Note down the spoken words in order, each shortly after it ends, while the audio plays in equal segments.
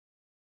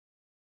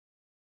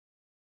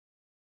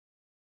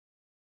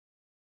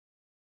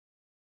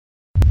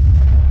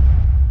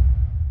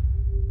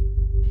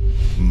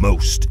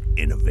Most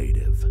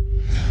innovative.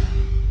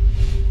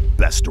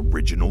 Best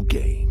original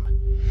game.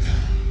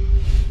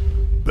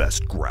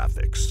 Best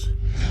graphics.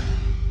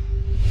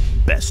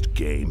 Best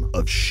game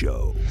of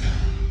show.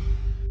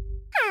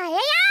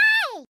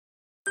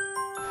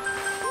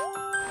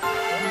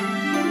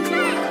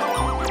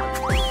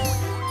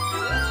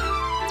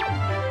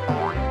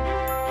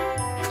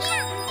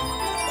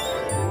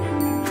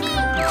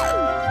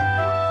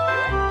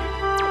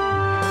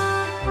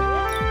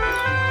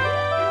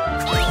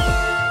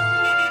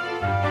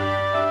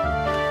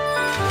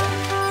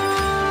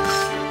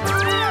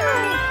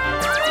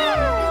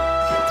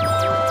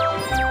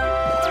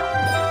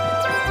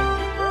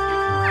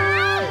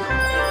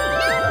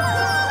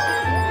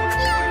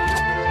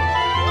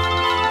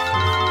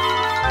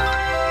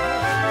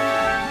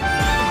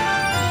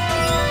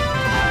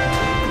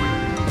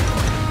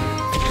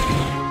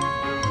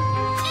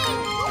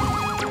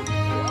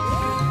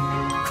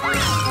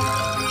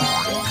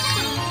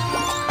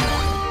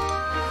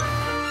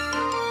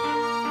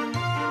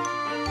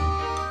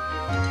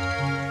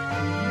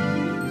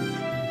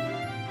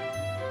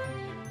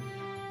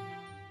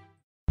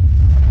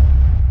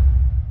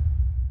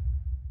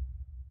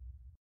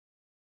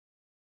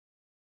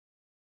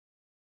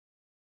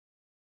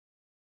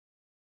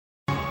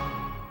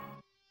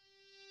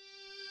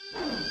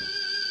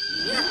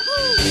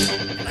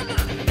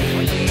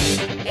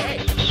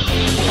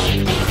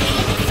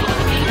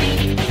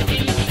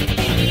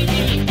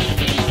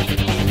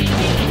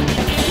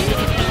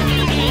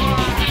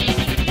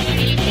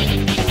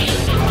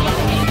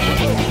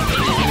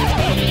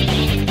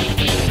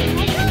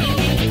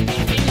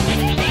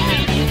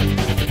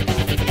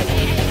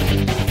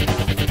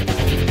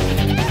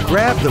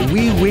 Grab the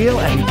Wii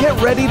wheel and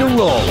get ready to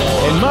roll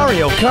in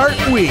Mario Kart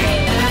Wii.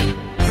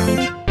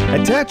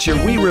 Attach your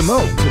Wii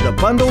remote to the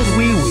bundled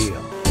Wii wheel.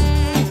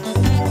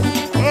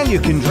 And you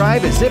can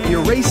drive as if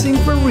you're racing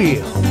for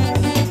real.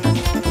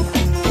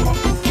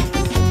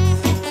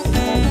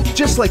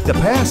 Just like the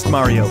past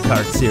Mario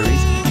Kart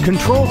series,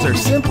 controls are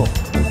simple.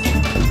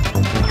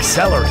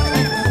 Accelerate.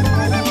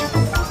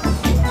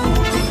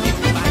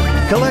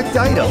 Collect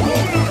items.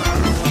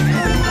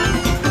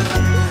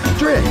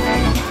 Drift.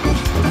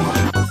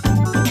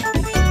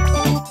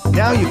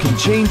 Now you can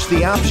change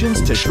the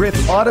options to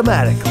drift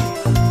automatically,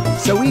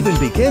 so even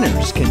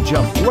beginners can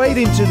jump right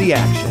into the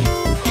action.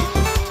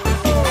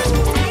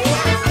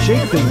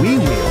 Shake the Wii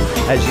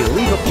wheel as you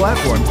leave a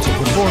platform to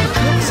perform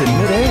tricks in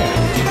midair.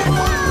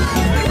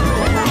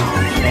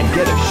 And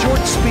get a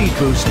short speed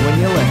boost when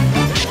you land.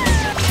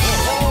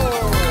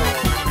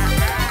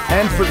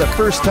 And for the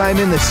first time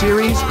in the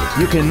series,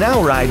 you can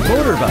now ride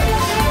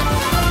motorbikes.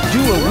 Do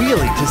a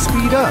wheelie to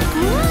speed up.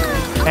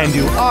 And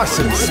do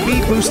awesome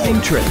speed boosting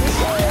tricks.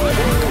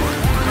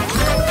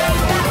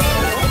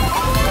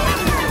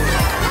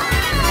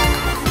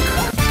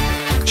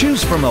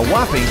 Choose from a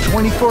whopping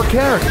 24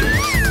 characters.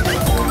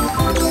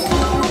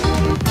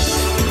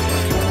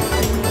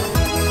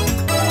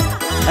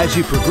 As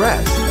you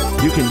progress,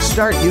 you can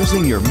start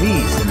using your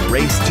Mii's in the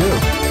race too.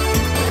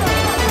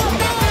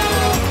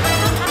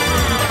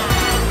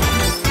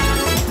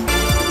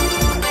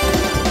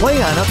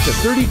 Play on up to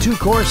 32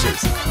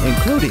 courses,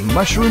 including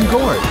Mushroom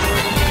Gorge,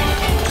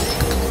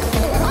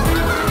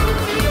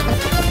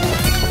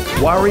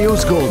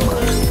 Wario's Gold Mine,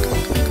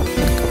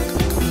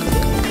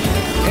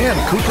 and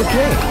Koopa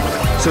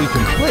Cave, so you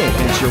can play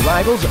against your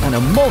rivals on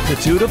a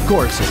multitude of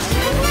courses.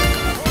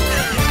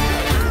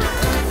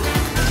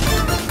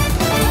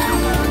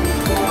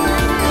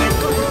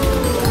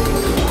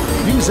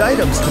 Use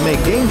items to make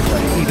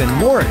gameplay even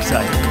more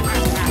exciting.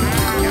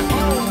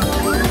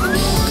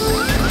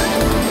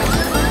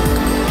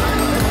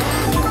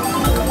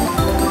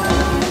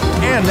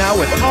 And now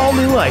with all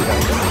new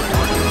items.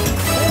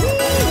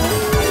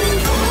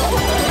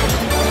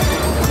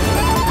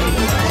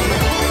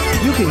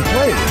 You can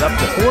play with up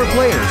to 4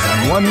 players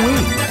on one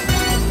Wii.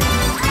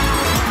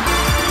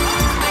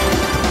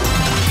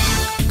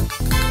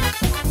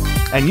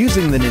 And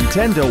using the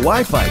Nintendo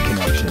Wi-Fi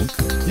connection,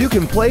 you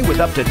can play with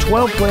up to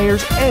 12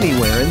 players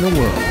anywhere in the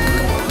world.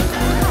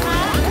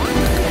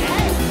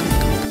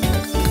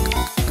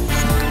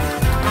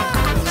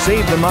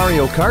 Save the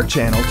Mario Kart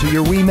channel to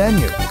your Wii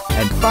menu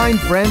and find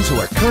friends who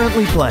are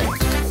currently playing.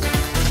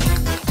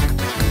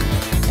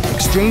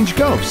 Exchange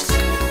ghosts.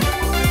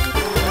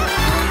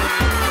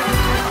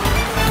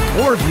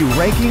 Or view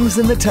rankings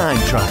in the time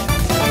trial.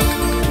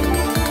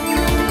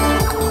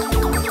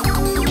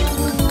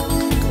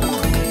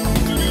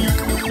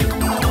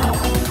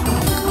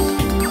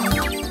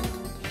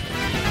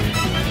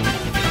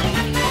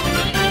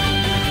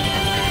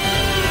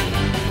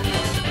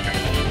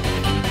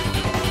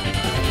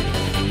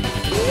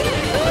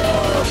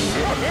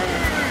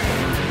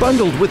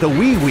 Bundled with a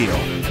Wii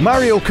wheel,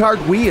 Mario Kart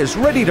Wii is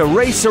ready to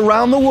race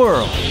around the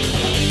world.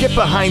 Get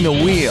behind the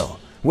wheel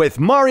with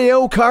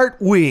Mario Kart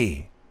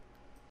Wii.